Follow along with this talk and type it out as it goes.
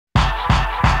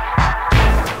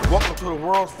to the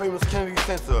world's famous Kennedy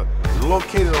Center. It's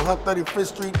located on 135th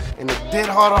Street in the dead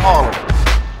heart of Harlem.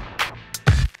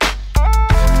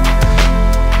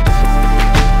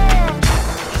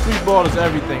 Streetball is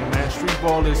everything, man.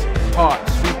 Streetball is heart.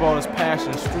 Streetball is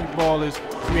passion. Streetball is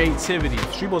creativity.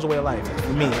 Streetball is a way of life,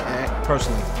 for me,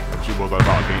 personally. Streetball is all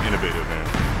about being innovative and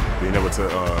being able to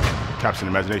capture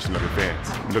the imagination of the fans.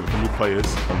 We're looking for new players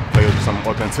with some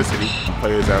authenticity,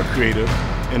 players that are creative,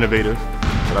 innovative.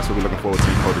 So that's what we're looking forward to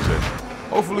in Protege.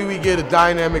 Hopefully we get a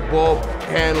dynamic ball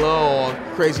handler or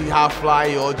crazy high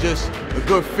flyer or just a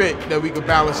good fit that we could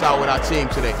balance out with our team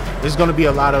today. There's going to be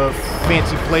a lot of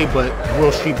fancy play, but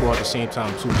real streetball at the same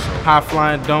time too. So. High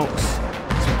flying dunks,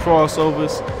 some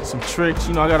crossovers, some tricks.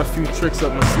 You know, I got a few tricks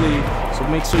up my sleeve, so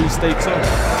make sure you stay tuned.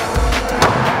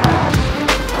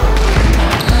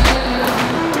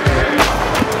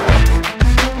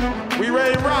 We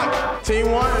ready to rock.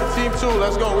 Team 1 and Team 2,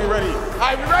 let's go, we ready. All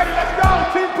right, we ready, let's go.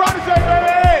 Team Protege,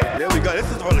 baby! There we go, this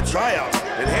is on the tryouts,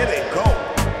 and here they go.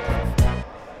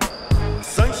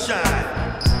 Sunshine,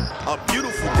 a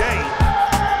beautiful day.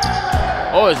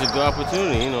 Always a good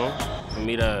opportunity, you know, for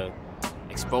me to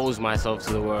expose myself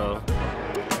to the world.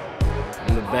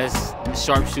 I'm the best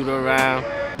sharpshooter around.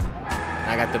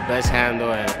 I got the best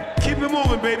handle, and keep it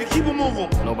moving, baby, keep it moving.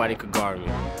 Nobody could guard me.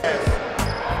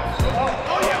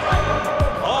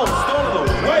 Oh, stole it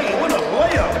away, what a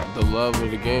layup. The love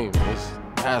of the game, it's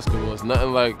basketball. It's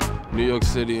nothing like New York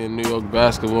City and New York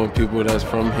basketball and people that's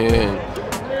from here.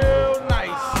 Real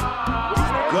nice.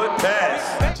 Good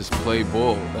pass. Just play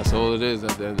ball, that's all it is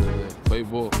at the end of the day, play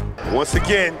ball. Once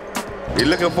again, we're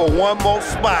looking for one more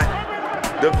spot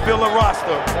to fill a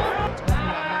roster.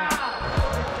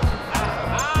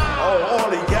 Oh, all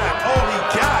he got, all he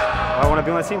got. I want to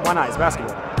be on the team, why not? It's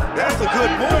basketball. That's a good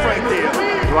move right there.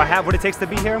 Do I have what it takes to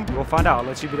be here? We'll find out. I'll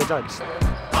let you be the judge.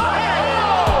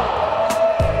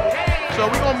 So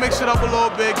we're gonna mix it up a little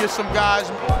bit, get some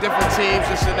guys, different teams,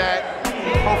 this and that.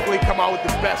 Hopefully come out with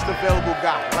the best available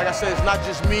guy. Like I said, it's not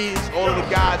just me, it's all of the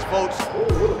guys' votes.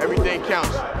 Everything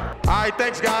counts. All right,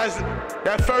 thanks guys.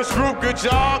 That first group, good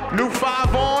job. New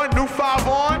 5 on, new 5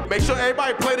 on. Make sure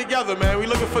everybody play together, man. We're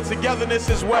looking for togetherness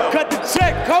as well. Cut the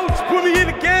check, coach. Put me in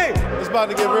the game. It's about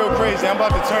to get real crazy. I'm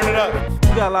about to turn it up.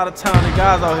 We got a lot of talented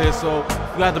guys out here, so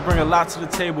you got to bring a lot to the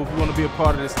table if you want to be a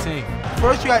part of this team.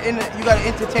 First, you got to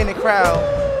entertain the crowd,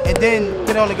 and then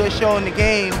put on a good show in the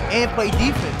game and play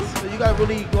defense. So you got to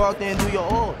really go out there and do your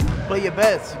all. Play your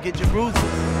best, get your bruises.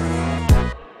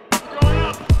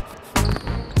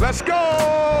 Let's go!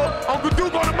 Uncle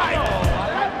Duke on the mic!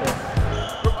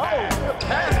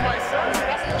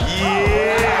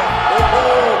 Yeah!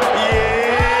 Oh,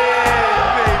 yeah,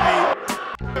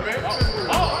 baby!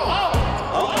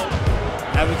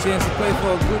 Have a chance to play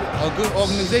for a good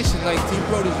organization like Team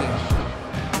Protege.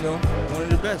 You know, one of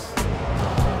the best.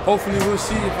 Hopefully we'll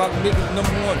see if I can make it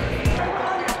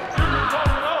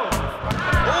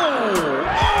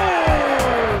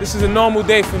 #1. This is a normal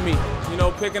day for me. You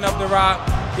know, picking up the rock,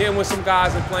 getting with some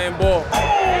guys and playing ball.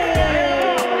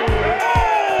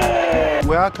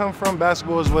 Where I come from,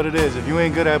 basketball is what it is. If you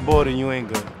ain't good at ball, then you ain't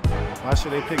good. Why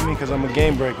should they pick me? Because I'm a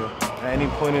game breaker. At any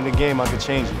point in the game, I can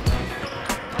change it.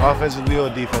 Offensively or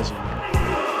defensively.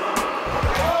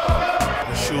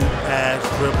 Shoot, pass,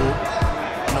 dribble,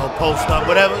 you know, post up,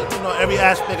 whatever, you know, every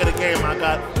aspect of the game, I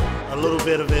got a little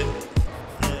bit of it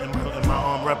in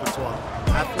my repertoire.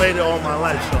 I played it all my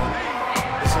life, so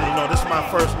this is, you know, this is my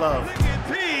first love.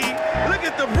 Look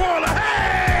at the brawler.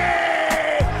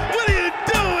 Hey! What are you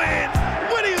doing?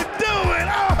 What are you doing?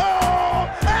 Oh!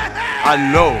 I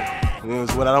know. You know,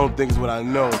 it's what I don't think is what I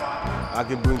know. I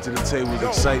can bring to the table is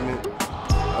excitement.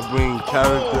 I bring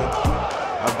character.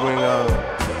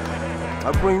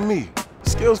 I bring me.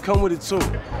 Skills come with it too.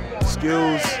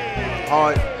 Skills,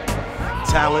 heart,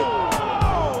 talent.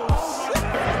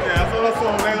 Yeah, that's all I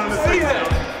saw, man, on the season.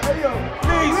 Hey, yo,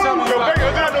 please, something. You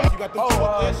got the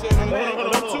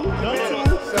two.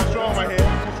 Too strong right here.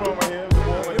 Too strong right here.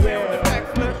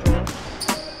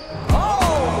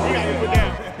 Oh! He got to put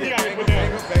down. He got to put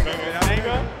down.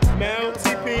 Anger, Mel,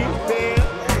 TP, Dan.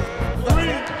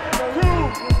 3, 2,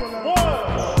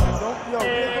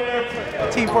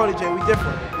 1. Team Protege, we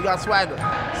different. We got swagger.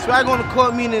 Swagger on the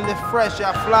court meaning it's fresh.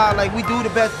 Y'all fly like we do the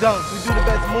best dunks. We do the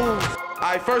best moves. All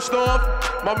right, first off,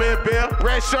 my man Bill,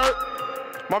 red shirt.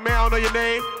 My man, I don't know your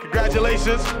name.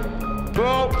 Congratulations.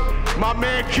 Bro, my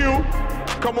man Q,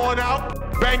 come on out.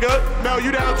 Banger, Mel,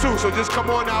 you down too, so just come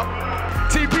on out.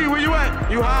 TP, where you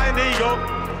at? You high, and there you go.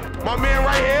 My man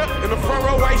right here in the front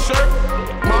row, white shirt.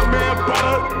 My man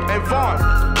Butter and Vaughn.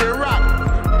 Kid Rock.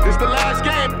 This the last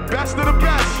game, best of the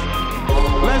best.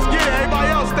 Let's get it. Everybody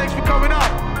else, thanks for coming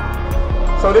out.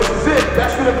 So this is it.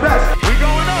 Best for the best. We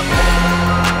going up.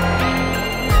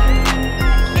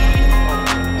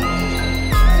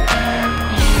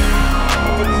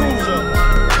 The cruiser.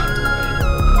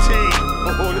 T.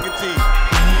 Oh, look at T.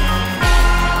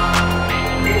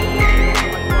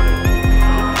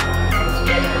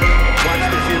 Watch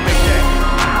this here, big day.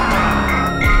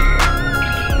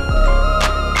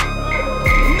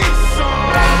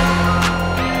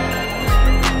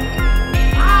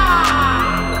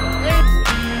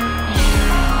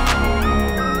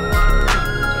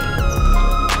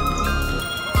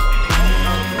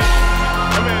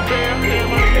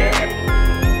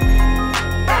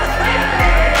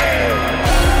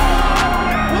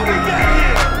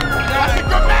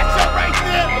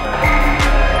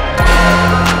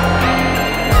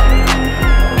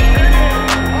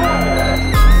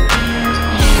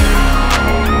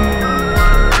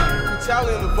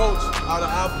 Tallying the votes out of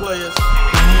our players.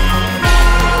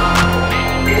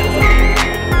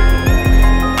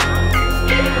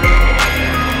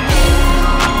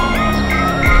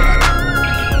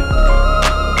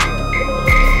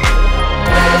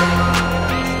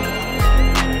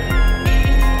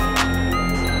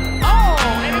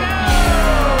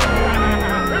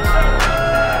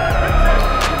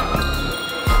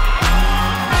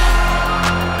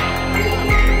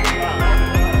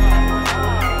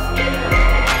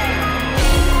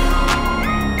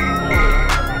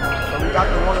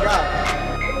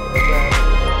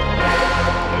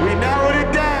 We narrowed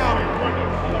it down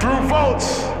through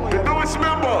votes. The newest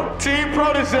member, Team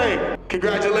Protégé.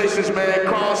 Congratulations, man.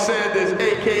 Carl Sanders,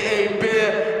 a.k.a.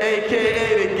 Bear,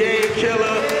 a.k.a. the Game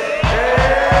Killer.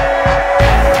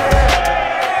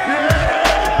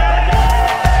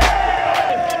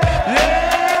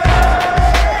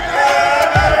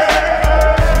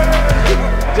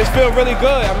 Just feel really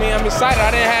good. I mean, I'm excited.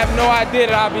 I didn't have no idea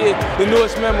that I'd be the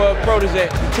newest member of Protege,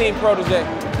 Team Protege.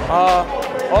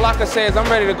 All I can say is I'm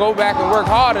ready to go back and work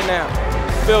harder now.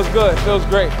 Feels good, feels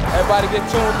great. Everybody get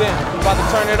tuned in. I'm about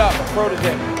to turn it up.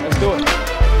 Protege, let's do it.